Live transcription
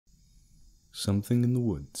Something in the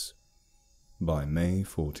Woods by May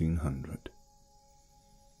 1400.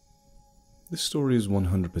 This story is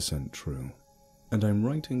 100% true, and I'm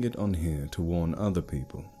writing it on here to warn other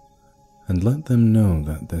people and let them know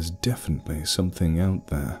that there's definitely something out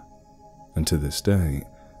there, and to this day,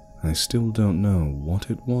 I still don't know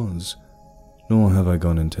what it was, nor have I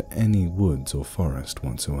gone into any woods or forest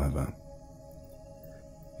whatsoever.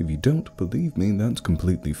 If you don't believe me, that's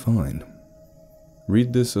completely fine.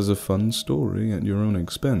 Read this as a fun story at your own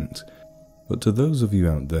expense, but to those of you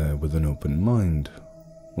out there with an open mind,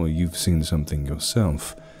 or you've seen something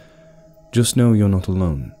yourself, just know you're not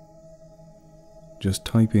alone. Just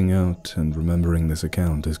typing out and remembering this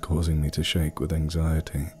account is causing me to shake with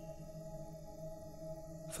anxiety.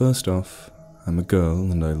 First off, I'm a girl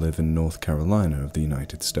and I live in North Carolina of the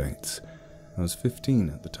United States. I was 15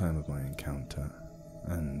 at the time of my encounter,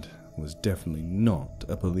 and was definitely not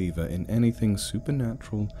a believer in anything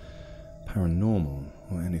supernatural, paranormal,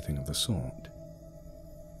 or anything of the sort.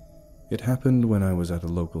 It happened when I was at a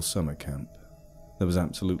local summer camp. There was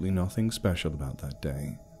absolutely nothing special about that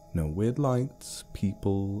day. No weird lights,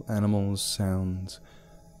 people, animals, sounds,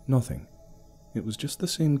 nothing. It was just the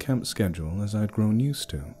same camp schedule as I'd grown used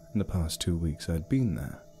to in the past 2 weeks I'd been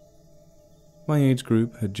there. My age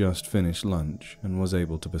group had just finished lunch and was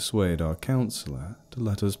able to persuade our counselor to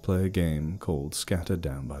let us play a game called Scatter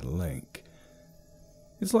Down by the Lake.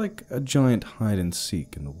 It's like a giant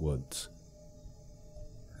hide-and-seek in the woods.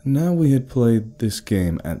 Now we had played this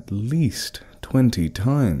game at least 20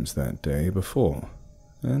 times that day before,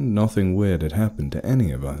 and nothing weird had happened to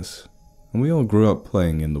any of us, and we all grew up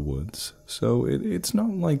playing in the woods, so it's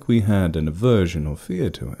not like we had an aversion or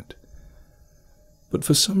fear to it. But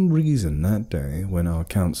for some reason that day, when our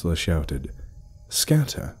counselor shouted,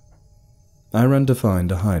 "Scatter," I ran to find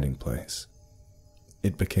a hiding place.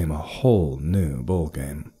 It became a whole new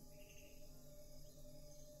ballgame.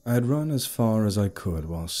 I had run as far as I could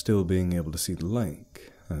while still being able to see the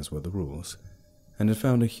lake, as were the rules, and had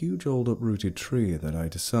found a huge old uprooted tree that I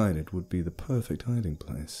decided would be the perfect hiding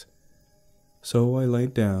place. So I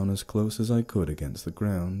laid down as close as I could against the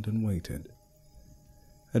ground and waited.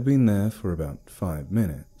 I'd been there for about 5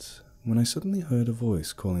 minutes when I suddenly heard a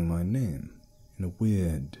voice calling my name in a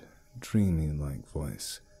weird, dreamy-like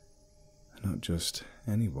voice. And not just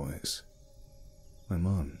any voice. My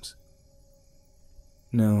mum's.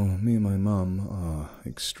 Now, me and my mum are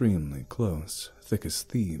extremely close, thick as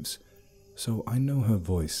thieves, so I know her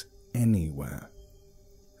voice anywhere,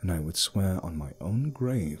 and I would swear on my own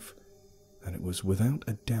grave that it was without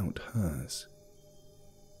a doubt hers.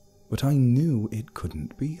 But I knew it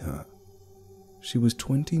couldn't be her. She was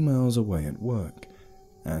 20 miles away at work,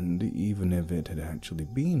 and even if it had actually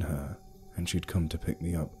been her, and she'd come to pick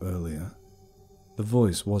me up earlier, the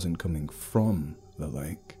voice wasn't coming from the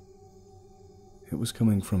lake. It was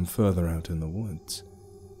coming from further out in the woods,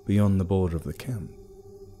 beyond the border of the camp.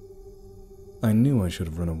 I knew I should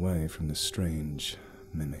have run away from this strange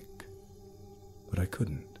mimic, but I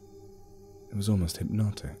couldn't. It was almost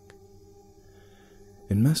hypnotic.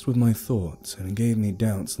 It messed with my thoughts and gave me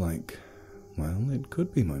doubts like, well, it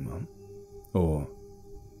could be my mum. Or,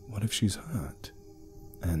 what if she's hurt?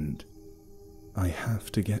 And I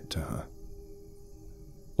have to get to her.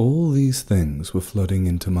 All these things were flooding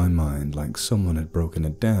into my mind like someone had broken a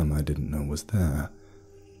dam I didn't know was there,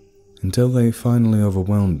 until they finally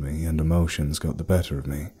overwhelmed me and emotions got the better of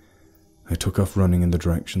me. I took off running in the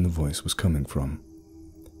direction the voice was coming from.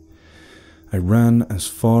 I ran as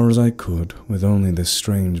far as I could with only this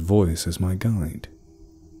strange voice as my guide.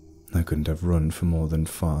 I couldn't have run for more than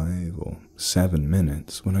 5 or 7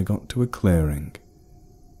 minutes when I got to a clearing,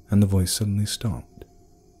 and the voice suddenly stopped.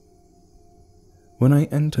 When I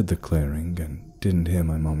entered the clearing and didn't hear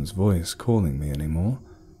my mum's voice calling me anymore,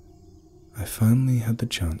 I finally had the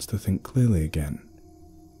chance to think clearly again,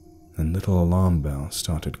 and little alarm bells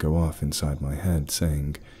started to go off inside my head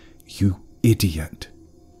saying, "You idiot!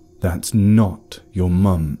 That's not your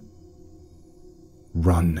mum.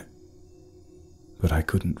 Run." But I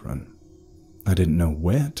couldn't run. I didn't know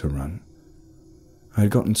where to run. I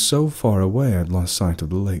had gotten so far away I'd lost sight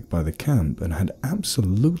of the lake by the camp and had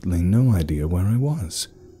absolutely no idea where I was.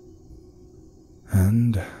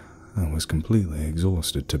 And I was completely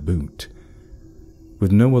exhausted to boot.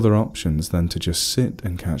 With no other options than to just sit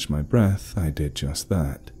and catch my breath, I did just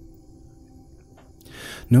that.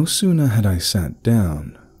 No sooner had I sat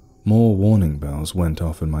down, more warning bells went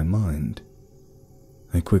off in my mind.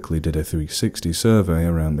 I quickly did a 360 survey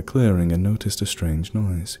around the clearing and noticed a strange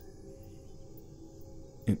noise.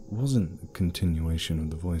 It wasn't a continuation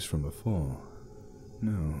of the voice from before.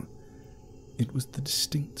 No, it was the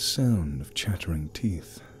distinct sound of chattering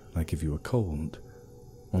teeth, like if you were cold,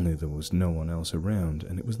 only there was no one else around,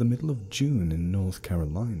 and it was the middle of June in North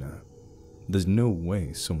Carolina. There's no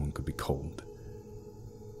way someone could be cold.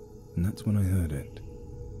 And that's when I heard it.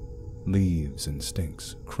 Leaves and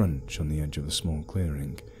sticks crunch on the edge of a small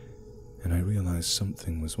clearing, and I realized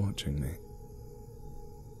something was watching me.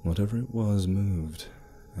 Whatever it was moved,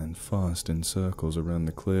 and fast in circles around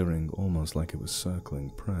the clearing, almost like it was circling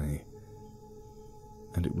prey.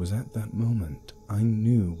 And it was at that moment I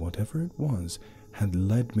knew whatever it was had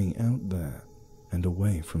led me out there and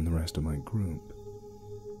away from the rest of my group,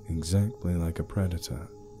 exactly like a predator.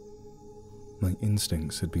 My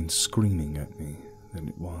instincts had been screaming at me that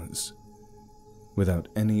it was. Without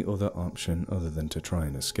any other option other than to try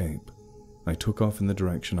and escape, I took off in the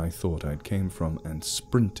direction I thought I'd came from and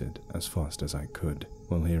sprinted as fast as I could,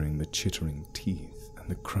 while hearing the chittering teeth and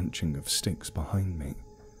the crunching of sticks behind me.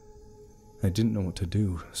 I didn't know what to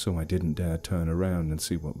do, so I didn't dare turn around and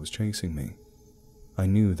see what was chasing me. I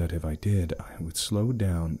knew that if I did, I would slow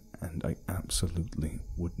down, and I absolutely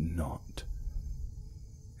would not.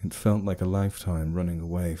 It felt like a lifetime running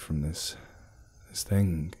away from this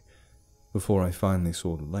thing, before I finally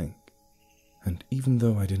saw the lake. And even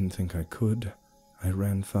though I didn't think I could, I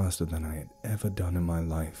ran faster than I had ever done in my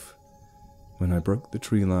life. When I broke the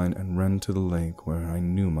tree line and ran to the lake where I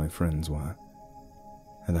knew my friends were.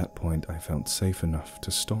 At that point, I felt safe enough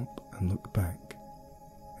to stop and look back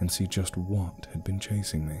and see just what had been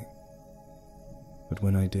chasing me. But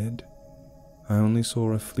when I did, I only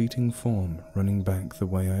saw a fleeting form running back the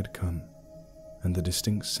way I'd come, and the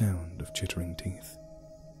distinct sound of chittering teeth.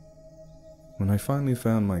 When I finally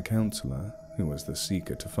found my counselor, who was the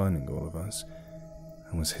seeker to finding all of us,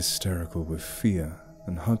 I was hysterical with fear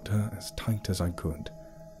and hugged her as tight as I could.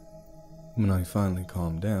 When I finally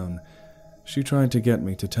calmed down, she tried to get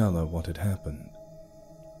me to tell her what had happened.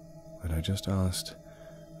 But I just asked,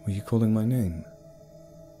 "Were you calling my name?"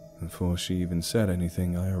 Before she even said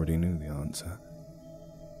anything, I already knew the answer.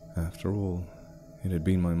 After all, it had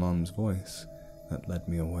been my mom's voice that led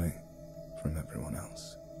me away from everyone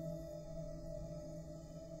else.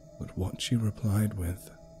 But what she replied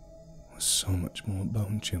with was so much more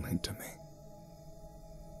bone-chilling to me.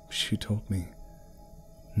 She told me,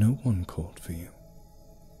 "No one called for you.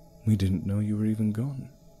 We didn't know you were even gone.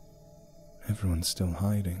 Everyone's still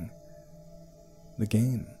hiding. The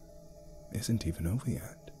game isn't even over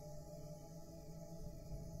yet."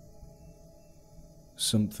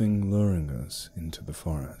 Something Luring Us into the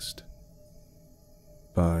Forest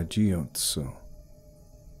by Gyotso.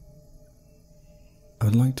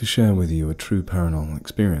 I'd like to share with you a true paranormal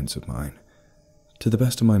experience of mine. To the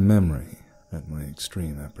best of my memory, at my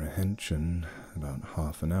extreme apprehension, about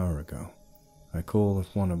half an hour ago, I called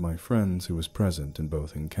one of my friends who was present in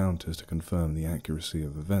both encounters to confirm the accuracy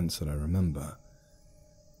of events that I remember.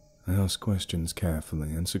 I asked questions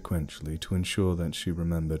carefully and sequentially to ensure that she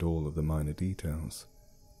remembered all of the minor details.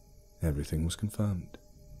 Everything was confirmed.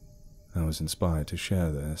 I was inspired to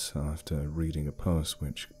share this after reading a post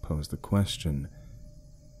which posed the question,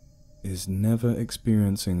 "Is never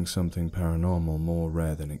experiencing something paranormal more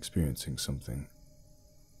rare than experiencing something?"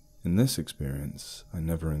 In this experience, I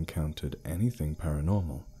never encountered anything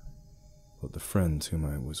paranormal, but the friends whom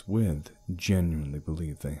I was with genuinely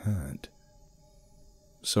believed they had.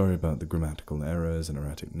 Sorry about the grammatical errors and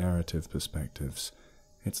erratic narrative perspectives.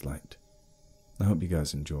 It's light. I hope you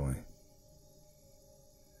guys enjoy.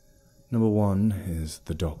 Number 1 is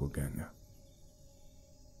the doppelganger.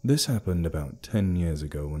 This happened about 10 years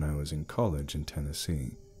ago when I was in college in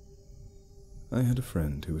Tennessee. I had a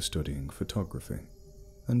friend who was studying photography,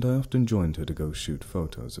 and I often joined her to go shoot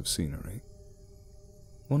photos of scenery.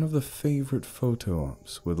 One of the favorite photo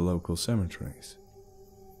ops were the local cemeteries.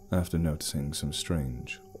 After noticing some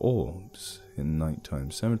strange orbs in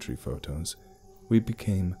nighttime cemetery photos, we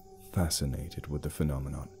became fascinated with the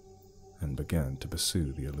phenomenon and began to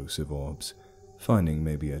pursue the elusive orbs, finding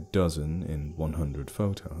maybe a dozen in 100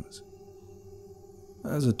 photos.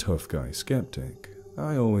 As a tough guy skeptic,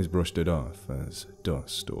 I always brushed it off as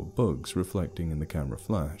dust or bugs reflecting in the camera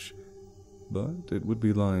flash, but it would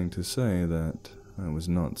be lying to say that I was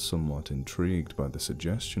not somewhat intrigued by the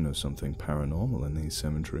suggestion of something paranormal in these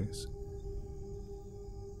cemeteries.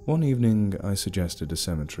 One evening, I suggested a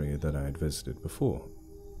cemetery that I had visited before,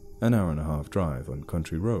 an hour-and-a-half drive on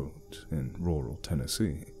country road in rural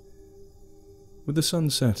Tennessee. With the sun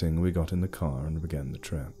setting, we got in the car and began the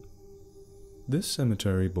trip. This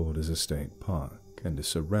cemetery borders a state park and is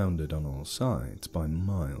surrounded on all sides by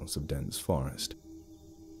miles of dense forest,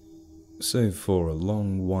 save for a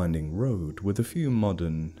long winding road with a few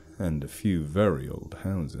modern and a few very old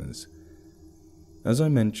houses. As I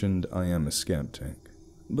mentioned, I am a skeptic,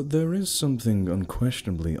 But there is something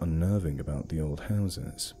unquestionably unnerving about the old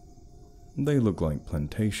houses. They look like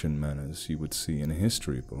plantation manors you would see in a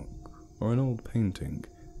history book or an old painting,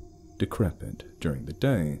 decrepit during the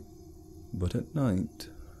day, but at night,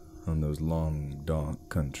 on those long, dark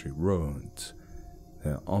country roads,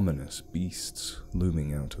 they're ominous beasts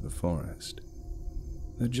looming out of the forest.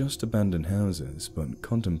 They're just abandoned houses, but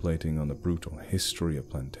contemplating on the brutal history of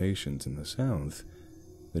plantations in the south,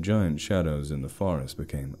 the giant shadows in the forest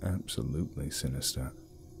became absolutely sinister.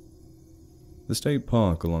 The state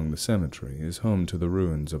park along the cemetery is home to the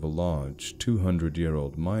ruins of a large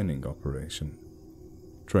 200-year-old mining operation.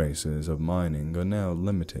 Traces of mining are now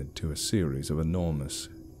limited to a series of enormous,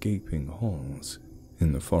 gaping holes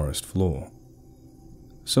in the forest floor.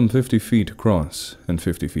 Some 50 feet across and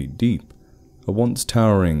 50 feet deep, a once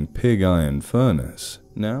towering pig iron furnace,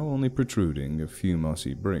 now only protruding a few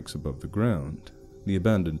mossy bricks above the ground, the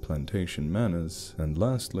abandoned plantation manors, and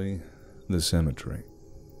lastly, the cemetery.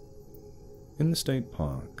 In the state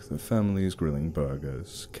park, the families grilling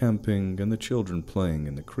burgers, camping, and the children playing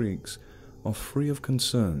in the creeks are free of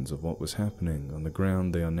concerns of what was happening on the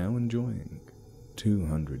ground they are now enjoying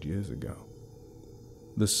 200 years ago.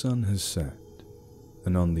 The sun has set,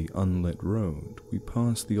 and on the unlit road we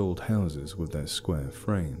pass the old houses with their square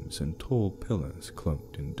frames and tall pillars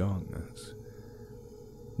cloaked in darkness.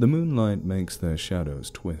 The moonlight makes their shadows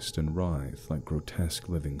twist and writhe like grotesque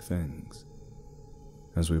living things.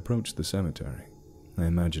 As we approach the cemetery, I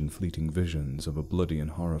imagine fleeting visions of a bloody and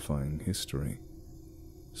horrifying history.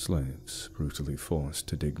 Slaves brutally forced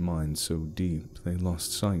to dig mines so deep they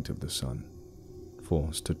lost sight of the sun,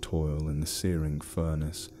 forced to toil in the searing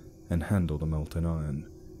furnace and handle the molten iron.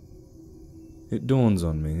 It dawns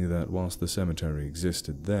on me that whilst the cemetery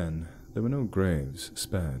existed then, there were no graves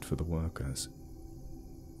spared for the workers.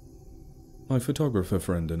 My photographer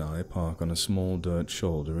friend and I park on a small dirt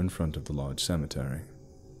shoulder in front of the large cemetery.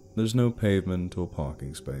 There's no pavement or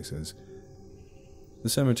parking spaces. The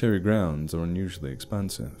cemetery grounds are unusually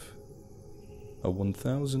expansive. A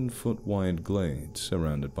 1,000-foot wide glade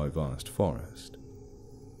surrounded by vast forest.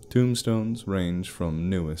 Tombstones range from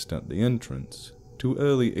newest at the entrance to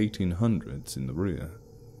early 1800s in the rear,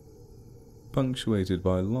 punctuated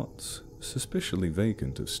by lots suspiciously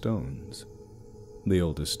vacant of stones. The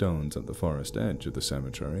oldest stones at the forest edge of the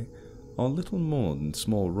cemetery are little more than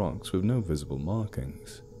small rocks with no visible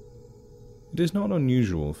markings. It is not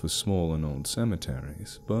unusual for small and old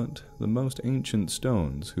cemeteries, but the most ancient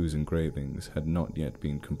stones whose engravings had not yet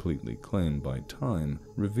been completely claimed by time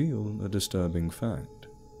reveal a disturbing fact.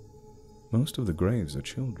 Most of the graves are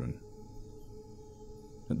children.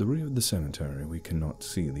 At the rear of the cemetery we cannot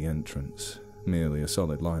see the entrance, merely a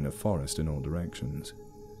solid line of forest in all directions.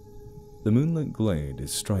 The moonlit glade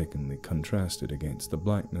is strikingly contrasted against the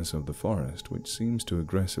blackness of the forest, which seems to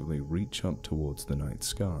aggressively reach up towards the night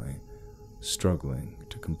sky, struggling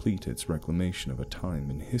to complete its reclamation of a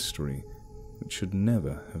time in history which should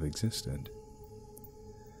never have existed.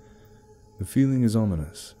 The feeling is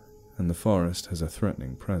ominous, and the forest has a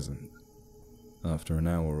threatening presence. After an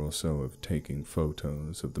hour or so of taking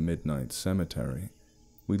photos of the midnight cemetery,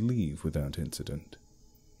 we leave without incident.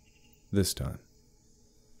 This time.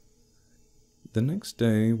 The next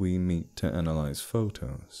day we meet to analyze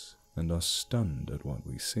photos and are stunned at what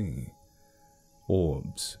we see.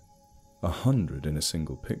 Orbs, 100 in a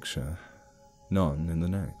single picture, none in the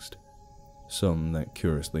next. Some that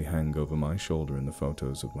curiously hang over my shoulder in the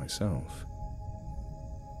photos of myself.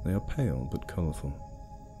 They are pale but colourful.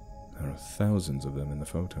 There are thousands of them in the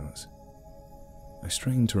photos. I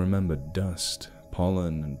strain to remember dust,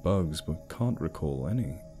 pollen, and bugs, but can't recall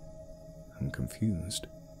any. I'm confused.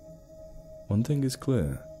 One thing is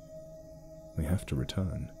clear. We have to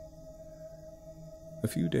return. A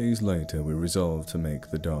few days later, we resolved to make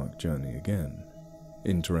the dark journey again.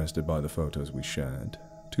 Interested by the photos we shared,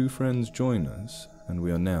 2 friends join us, and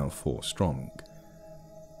we are now 4 strong.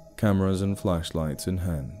 Cameras and flashlights in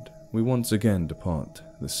hand, we once again depart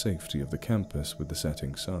the safety of the campus with the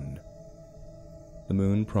setting sun. The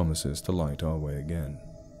moon promises to light our way again.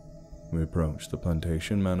 We approach the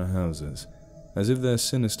plantation manor houses, as if their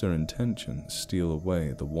sinister intentions steal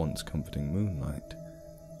away the once comforting moonlight.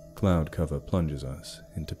 Cloud cover plunges us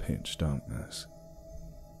into pitch darkness.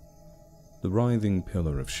 The writhing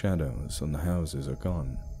pillar of shadows on the houses are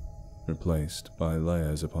gone, replaced by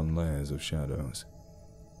layers upon layers of shadows.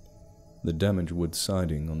 The damaged wood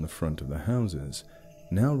siding on the front of the houses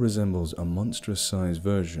now resembles a monstrous-sized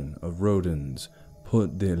version of Rodin's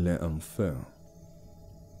Porte de l'Enfer.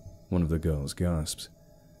 One of the girls gasps.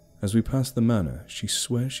 As we pass the manor, she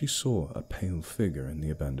swears she saw a pale figure in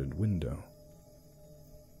the abandoned window.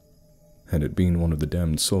 had it been one of the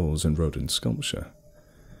damned souls enwrought in sculpture.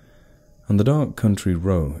 On the dark country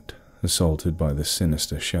road, assaulted by the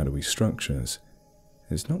sinister shadowy structures,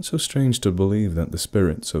 it's not so strange to believe that the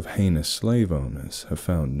spirits of heinous slave owners have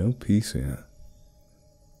found no peace here.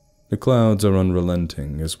 The clouds are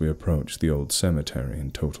unrelenting as we approach the old cemetery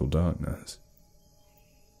in total darkness.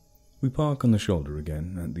 We park on the shoulder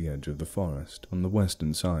again at the edge of the forest on the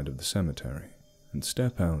western side of the cemetery and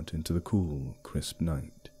step out into the cool, crisp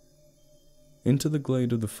night. Into the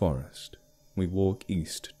glade of the forest, we walk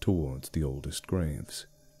east towards the oldest graves.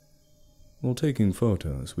 While taking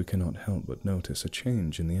photos, we cannot help but notice a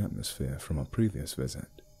change in the atmosphere from our previous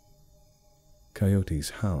visit. Coyotes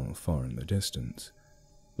howl far in the distance,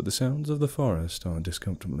 but the sounds of the forest are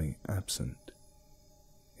discomfortably absent.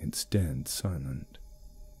 It's dead silent.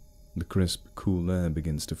 The crisp, cool air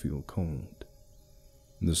begins to feel cold.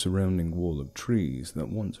 The surrounding wall of trees that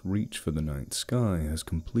once reached for the night sky has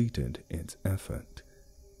completed its effort,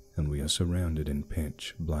 and we are surrounded in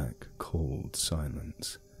pitch-black, cold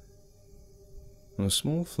silence. Our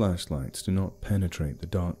small flashlights do not penetrate the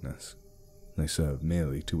darkness. They serve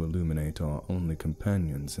merely to illuminate our only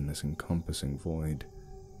companions in this encompassing void,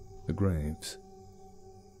 the graves.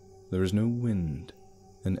 There is no wind,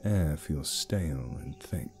 and air feels stale and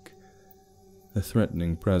thick. The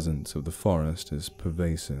threatening presence of the forest is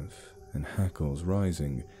pervasive, and hackles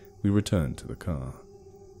rising, we return to the car.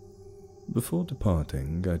 Before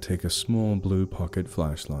departing, I take a small blue pocket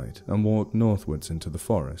flashlight and walk northwards into the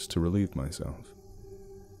forest to relieve myself.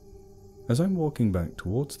 As I'm walking back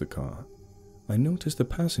towards the car, I notice the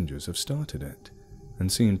passengers have started it, and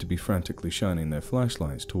seem to be frantically shining their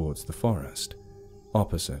flashlights towards the forest,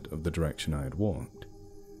 opposite of the direction I had walked.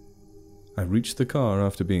 I reach the car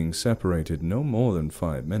after being separated no more than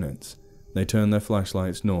 5 minutes. They turn their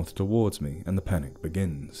flashlights north towards me, and the panic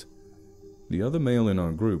begins. The other male in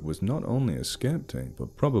our group was not only a skeptic,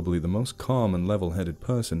 but probably the most calm and level-headed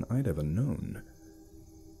person I'd ever known.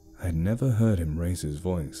 I had never heard him raise his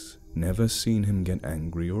voice, never seen him get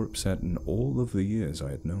angry or upset in all of the years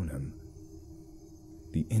I had known him.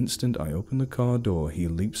 The instant I open the car door, he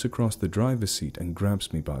leaps across the driver's seat and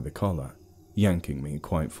grabs me by the collar, yanking me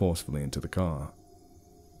quite forcefully into the car.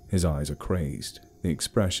 His eyes are crazed. The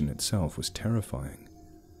expression itself was terrifying.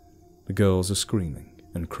 The girls are screaming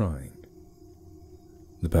and crying.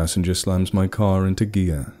 The passenger slams my car into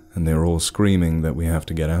gear, and they are all screaming that we have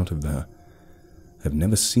to get out of there. I've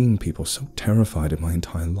never seen people so terrified in my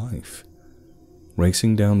entire life.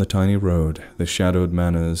 Racing down the tiny road, the shadowed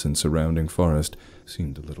manors and surrounding forest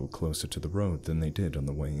seemed a little closer to the road than they did on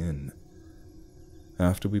the way in.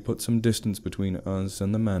 After we put some distance between us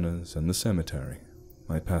and the manors and the cemetery,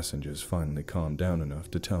 my passengers finally calmed down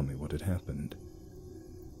enough to tell me what had happened.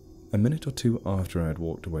 A minute or two after I had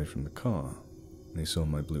walked away from the car, they saw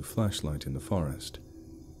my blue flashlight in the forest,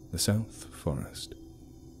 the south forest,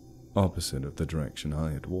 opposite of the direction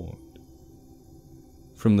I had walked.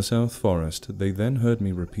 From the south forest, they then heard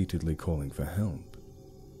me repeatedly calling for help.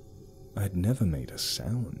 I had never made a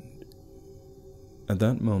sound. At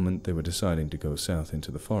that moment, they were deciding to go south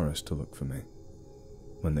into the forest to look for me.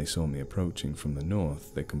 When they saw me approaching from the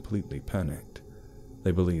north, they completely panicked.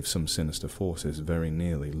 They believed some sinister forces very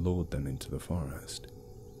nearly lured them into the forest.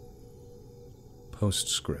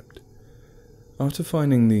 Postscript. After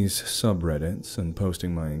finding these subreddits and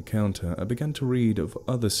posting my encounter, I began to read of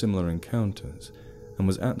other similar encounters and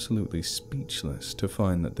was absolutely speechless to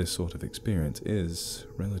find that this sort of experience is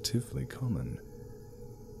relatively common.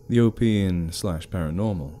 The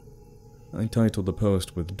OP/paranormal. I titled the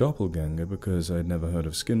post with Doppelganger because I had never heard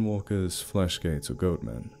of skinwalkers, fleshgaits, or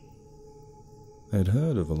goatmen. I had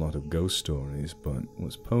heard of a lot of ghost stories, but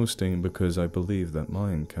was posting because I believed that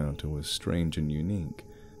my encounter was strange and unique.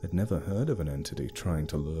 I'd never heard of an entity trying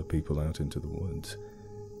to lure people out into the woods.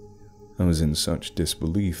 I was in such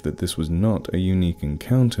disbelief that this was not a unique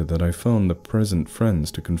encounter that I phoned the present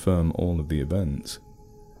friends to confirm all of the events.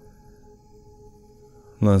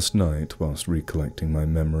 Last night, whilst recollecting my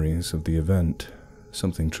memories of the event,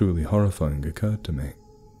 something truly horrifying occurred to me.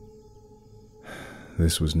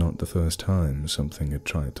 This was not the first time something had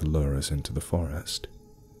tried to lure us into the forest.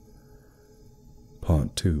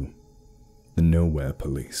 Part 2. The Nowhere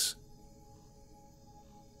Police.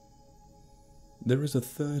 There is a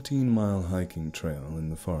 13-mile hiking trail in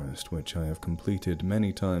the forest which I have completed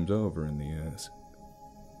many times over in the years.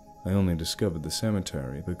 I only discovered the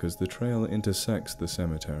cemetery because the trail intersects the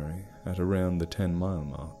cemetery at around the 10-mile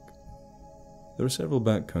mark. There are several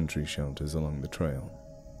backcountry shelters along the trail,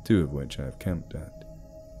 2 of which I have camped at.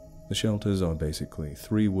 The shelters are basically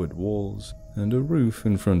 3 wood walls and a roof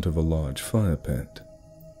in front of a large fire pit.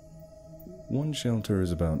 One shelter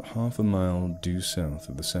is about half a mile due south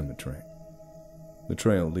of the cemetery. The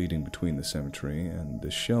trail leading between the cemetery and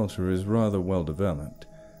this shelter is rather well developed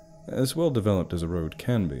as a road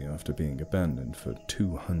can be after being abandoned for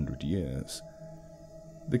 200 years.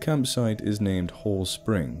 The campsite is named Hall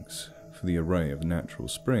Springs for the array of natural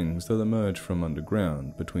springs that emerge from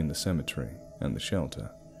underground between the cemetery and the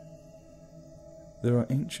shelter. There are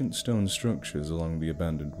ancient stone structures along the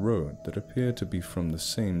abandoned road that appear to be from the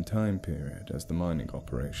same time period as the mining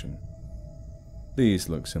operation. These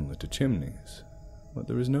look similar to chimneys, but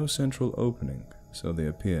there is no central opening, so they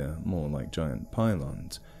appear more like giant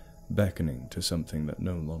pylons, beckoning to something that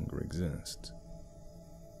no longer exists.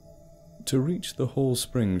 To reach the Hall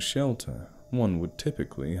Springs shelter, one would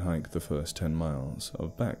typically hike the first 10 miles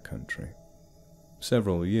of backcountry.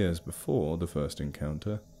 Several years before the first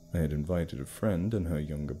encounter, I had invited a friend and her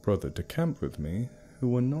younger brother to camp with me who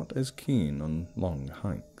were not as keen on long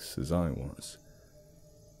hikes as I was.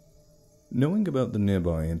 Knowing about the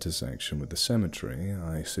nearby intersection with the cemetery,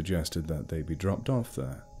 I suggested that they be dropped off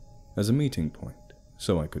there as a meeting point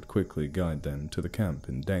so I could quickly guide them to the camp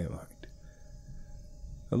in daylight.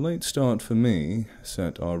 A late start for me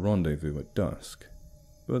set our rendezvous at dusk,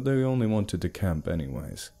 but they only wanted to camp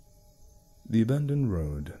anyways. The abandoned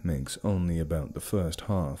road makes only about the first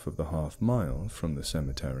half of the half-mile from the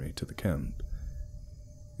cemetery to the camp.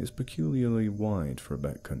 It's peculiarly wide for a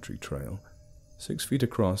backcountry trail, 6 feet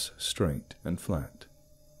across, straight and flat,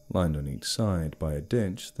 lined on each side by a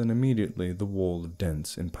ditch, then immediately the wall of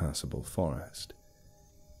dense, impassable forest.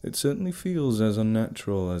 It certainly feels as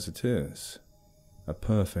unnatural as it is, a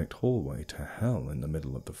perfect hallway to hell in the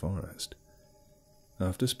middle of the forest.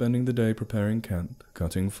 After spending the day preparing camp,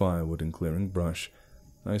 cutting firewood and clearing brush,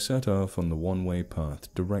 I set off on the one-way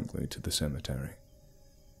path directly to the cemetery.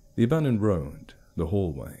 The abandoned road, the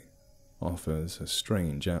hallway, offers a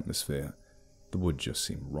strange atmosphere. The wood just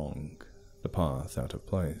seemed wrong, the path out of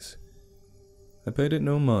place. I paid it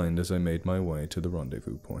no mind as I made my way to the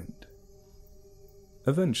rendezvous point.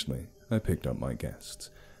 Eventually, I picked up my guests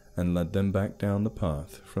and led them back down the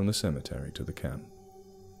path from the cemetery to the camp.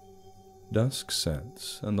 Dusk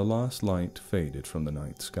sets, and the last light faded from the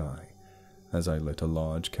night sky as I lit a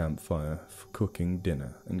large campfire for cooking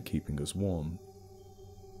dinner and keeping us warm.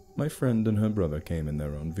 My friend and her brother came in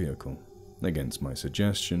their own vehicle, against my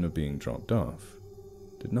suggestion of being dropped off.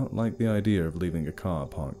 Did not like the idea of leaving a car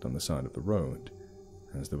parked on the side of the road,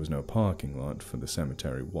 as there was no parking lot for the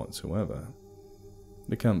cemetery whatsoever.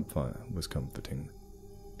 The campfire was comforting.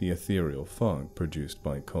 The ethereal fog produced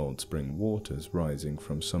by cold spring waters rising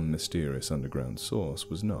from some mysterious underground source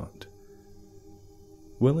was not.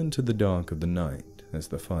 Well into the dark of the night, as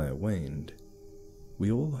the fire waned,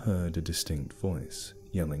 we all heard a distinct voice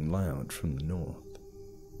yelling loud from the north.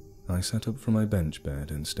 I sat up from my bench bed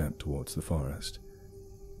and stepped towards the forest.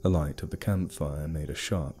 The light of the campfire made a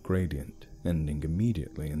sharp gradient, ending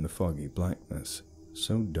immediately in the foggy blackness,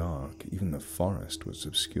 so dark even the forest was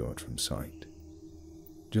obscured from sight.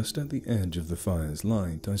 Just at the edge of the fire's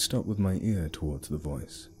light, I stopped with my ear towards the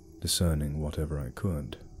voice, discerning whatever I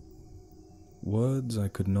could. Words I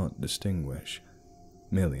could not distinguish,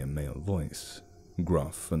 merely a male voice,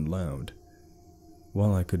 gruff and loud.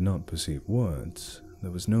 While I could not perceive words,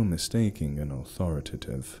 there was no mistaking an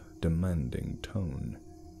authoritative, demanding tone.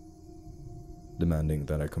 Demanding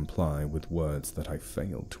that I comply with words that I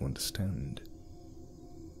failed to understand.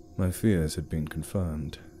 My fears had been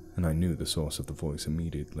confirmed, and I knew the source of the voice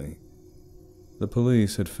immediately. The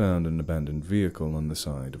police had found an abandoned vehicle on the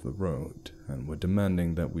side of the road, and were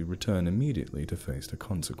demanding that we return immediately to face the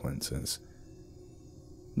consequences.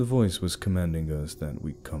 The voice was commanding us that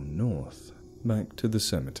we come north, back to the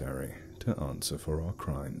cemetery, to answer for our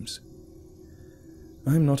crimes.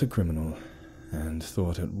 I am not a criminal, and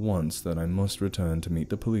thought at once that I must return to meet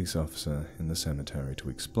the police officer in the cemetery to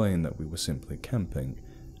explain that we were simply camping,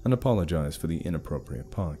 and apologize for the inappropriate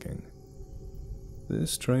parking.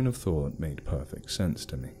 This train of thought made perfect sense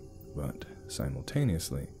to me, but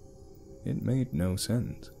simultaneously, it made no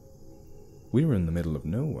sense. We were in the middle of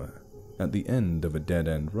nowhere, at the end of a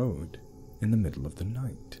dead-end road, in the middle of the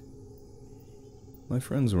night. My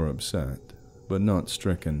friends were upset, but not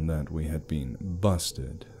stricken that we had been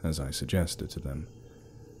busted, as I suggested to them.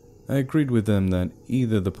 I agreed with them that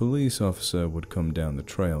either the police officer would come down the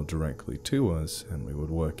trail directly to us and we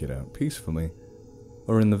would work it out peacefully,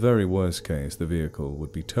 or in the very worst case the vehicle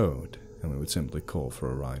would be towed and we would simply call for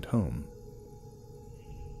a ride home.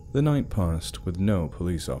 The night passed with no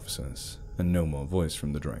police officers and no more voice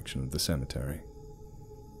from the direction of the cemetery.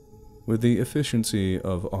 With the efficiency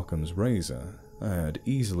of Occam's razor, I had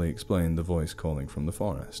easily explained the voice calling from the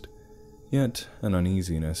forest, Yet an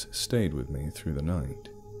uneasiness stayed with me through the night,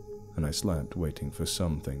 and I slept waiting for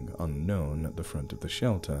something unknown at the front of the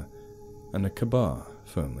shelter and a kabar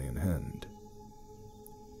firmly in hand.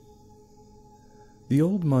 The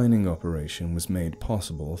old mining operation was made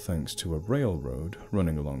possible thanks to a railroad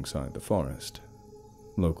running alongside the forest.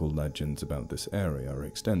 Local legends about this area are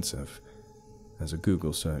extensive, as a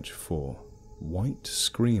Google search for White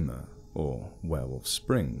Screamer or Werewolf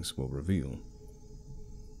Springs will reveal.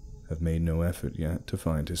 I've made no effort yet to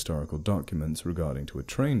find historical documents regarding to a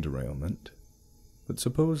train derailment, but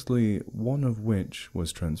supposedly one of which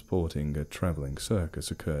was transporting a traveling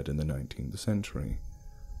circus occurred in the 19th century.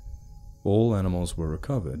 All animals were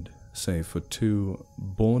recovered, save for 2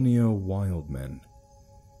 Borneo wild men.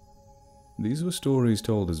 These were stories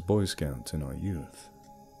told as Boy Scouts in our youth,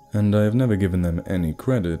 and I have never given them any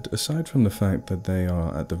credit aside from the fact that they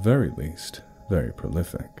are, at the very least, very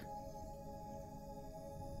prolific.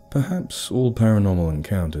 Perhaps all paranormal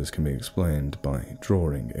encounters can be explained by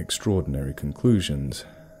drawing extraordinary conclusions,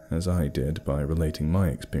 as I did by relating my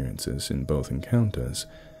experiences in both encounters.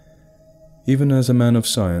 Even as a man of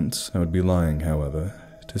science, I would be lying, however,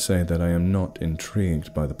 to say that I am not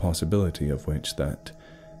intrigued by the possibility of which that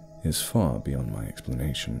is far beyond my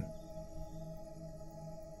explanation.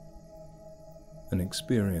 An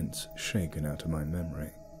experience shaken out of my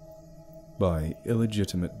memory by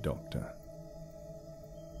Illegitimate Doctor.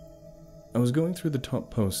 I was going through the top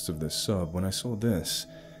posts of this sub when I saw this.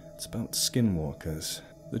 It's about skinwalkers.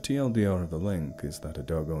 The TLDR of the link is that a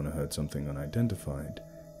dog owner heard something unidentified,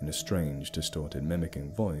 in a strange, distorted,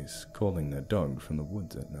 mimicking voice, calling their dog from the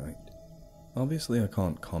woods at night. Obviously I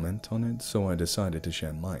can't comment on it, so I decided to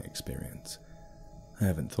share my experience. I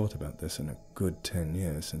haven't thought about this in a good 10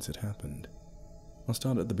 years since it happened. I'll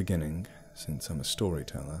start at the beginning, since I'm a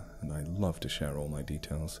storyteller, and I love to share all my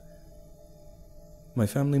details. My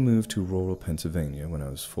family moved to rural Pennsylvania when I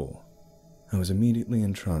was 4. I was immediately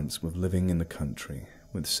entranced with living in the country,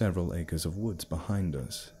 with several acres of woods behind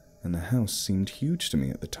us, and the house seemed huge to me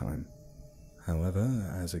at the time. However,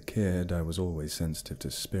 as a kid, I was always sensitive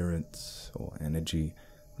to spirits, or energy,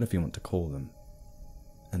 whatever you want to call them,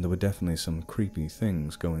 and there were definitely some creepy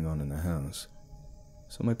things going on in the house.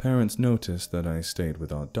 So my parents noticed that I stayed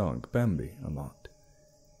with our dog, Bambi, a lot.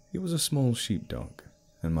 He was a small sheepdog,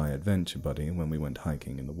 and my adventure buddy when we went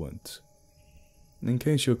hiking in the woods. In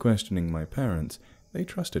case you're questioning my parents, they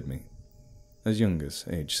trusted me, as young as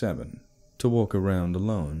age 7, to walk around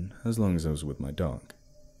alone as long as I was with my dog,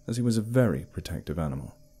 as he was a very protective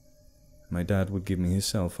animal. My dad would give me his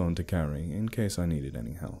cell phone to carry in case I needed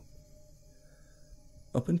any help.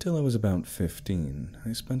 Up until I was about 15,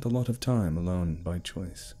 I spent a lot of time alone by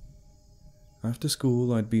choice. After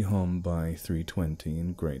school, I'd be home by 3:20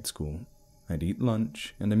 in grade school. I'd eat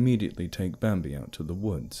lunch and immediately take Bambi out to the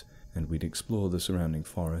woods, and we'd explore the surrounding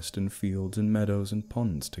forest and fields and meadows and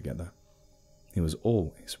ponds together. He was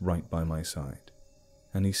always right by my side,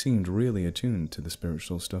 and he seemed really attuned to the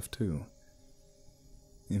spiritual stuff too.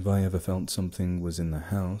 If I ever felt something was in the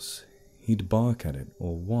house, he'd bark at it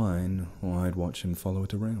or whine, or I'd watch him follow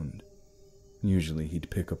it around. Usually he'd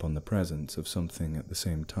pick up on the presence of something at the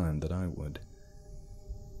same time that I would.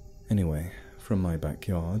 Anyway, from my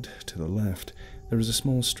backyard to the left, there is a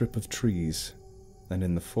small strip of trees, and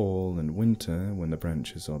in the fall and winter, when the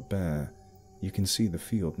branches are bare, you can see the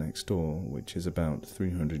field next door, which is about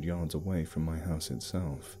 300 yards away from my house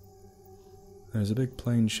itself. There's a big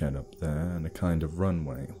plane shed up there and a kind of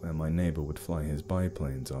runway where my neighbor would fly his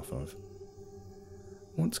biplanes off of.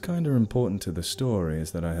 What's kinda important to the story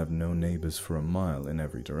is that I have no neighbors for a mile in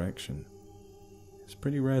every direction. It's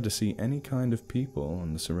pretty rare to see any kind of people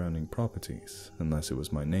on the surrounding properties, unless it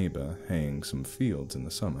was my neighbor haying some fields in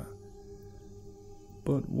the summer.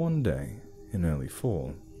 But one day, in early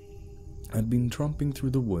fall, I'd been tromping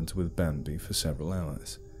through the woods with Bambi for several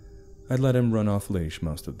hours. I'd let him run off leash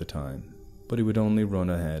most of the time, but he would only run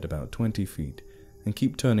ahead about 20 feet and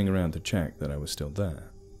keep turning around to check that I was still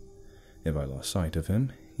there. If I lost sight of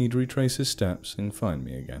him, he'd retrace his steps and find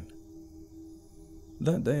me again.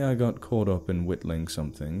 That day I got caught up in whittling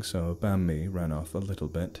something, so Bambi ran off a little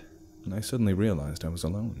bit, and I suddenly realized I was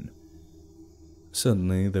alone.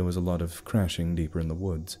 Suddenly there was a lot of crashing deeper in the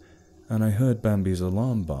woods, and I heard Bambi's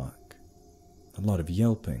alarm bark. A lot of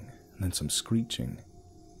yelping, and then some screeching.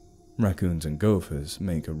 Raccoons and gophers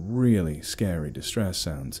make a really scary distress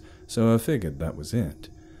sounds, so I figured that was it.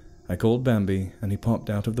 I called Bambi, and he popped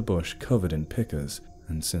out of the bush covered in pickers,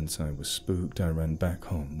 and since I was spooked, I ran back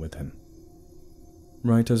home with him.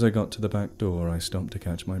 Right as I got to the back door, I stopped to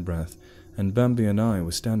catch my breath, and Bambi and I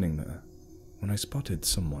were standing there, when I spotted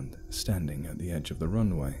someone standing at the edge of the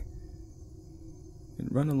runway.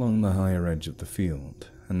 It ran along the higher edge of the field,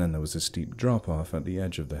 and then there was a steep drop-off at the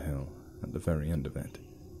edge of the hill, at the very end of it.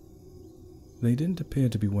 They didn't appear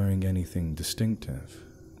to be wearing anything distinctive,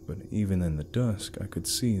 but even in the dusk I could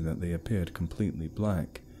see that they appeared completely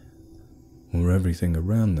black, or everything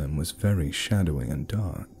around them was very shadowy and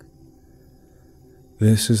dark.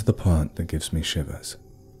 This is the part that gives me shivers.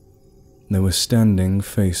 They were standing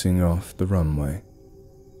facing off the runway,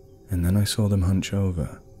 and then I saw them hunch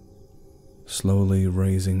over, slowly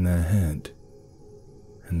raising their head,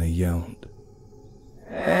 and they yelled,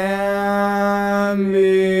 "Ambi!"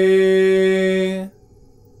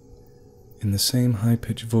 in the same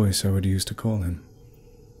high-pitched voice I would use to call him.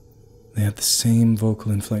 They had the same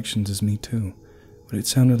vocal inflections as me too, but it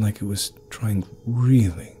sounded like it was trying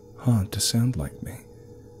really hard to sound like me.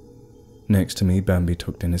 Next to me, Bambi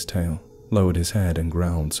tucked in his tail, lowered his head and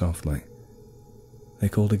growled softly. They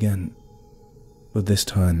called again, but this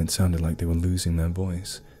time it sounded like they were losing their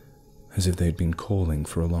voice, as if they'd been calling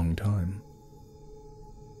for a long time.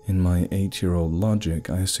 In my 8-year-old logic,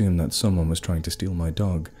 I assumed that someone was trying to steal my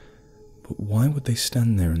dog, but why would they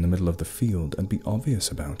stand there in the middle of the field and be obvious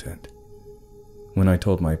about it? When I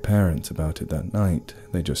told my parents about it that night,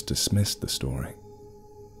 they just dismissed the story.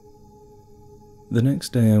 The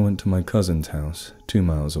next day I went to my cousin's house, 2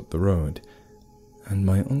 miles up the road, and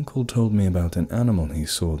my uncle told me about an animal he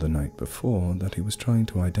saw the night before that he was trying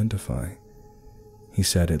to identify. He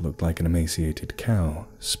said it looked like an emaciated cow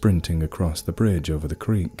sprinting across the bridge over the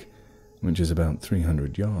creek, which is about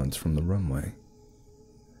 300 yards from the runway.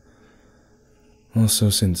 Also,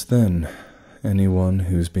 since then, anyone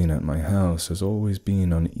who's been at my house has always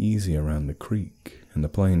been uneasy around the creek and the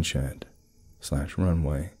plane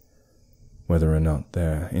shed/runway, whether or not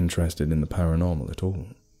they're interested in the paranormal at all.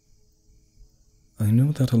 I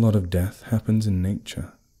know that a lot of death happens in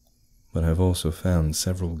nature, but I've also found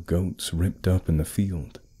several goats ripped up in the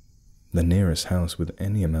field. The nearest house with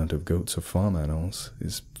any amount of goats or farm animals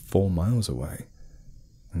is 4 miles away,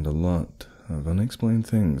 and a lot of unexplained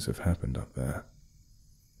things have happened up there.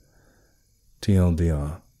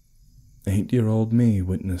 TLDR, 8-year-old me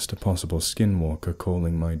witnessed a possible skinwalker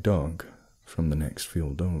calling my dog from the next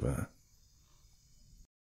field over.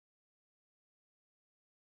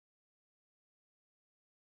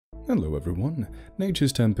 Hello everyone,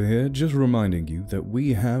 Nature's Temper here, just reminding you that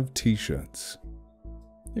we have t-shirts.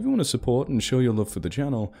 If you want to support and show your love for the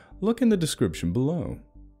channel, look in the description below.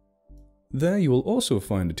 There you will also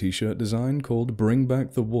find a t-shirt design called Bring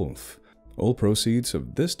Back the Wolf. All proceeds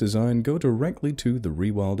of this design go directly to the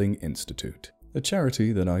Rewilding Institute, a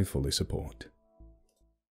charity that I fully support.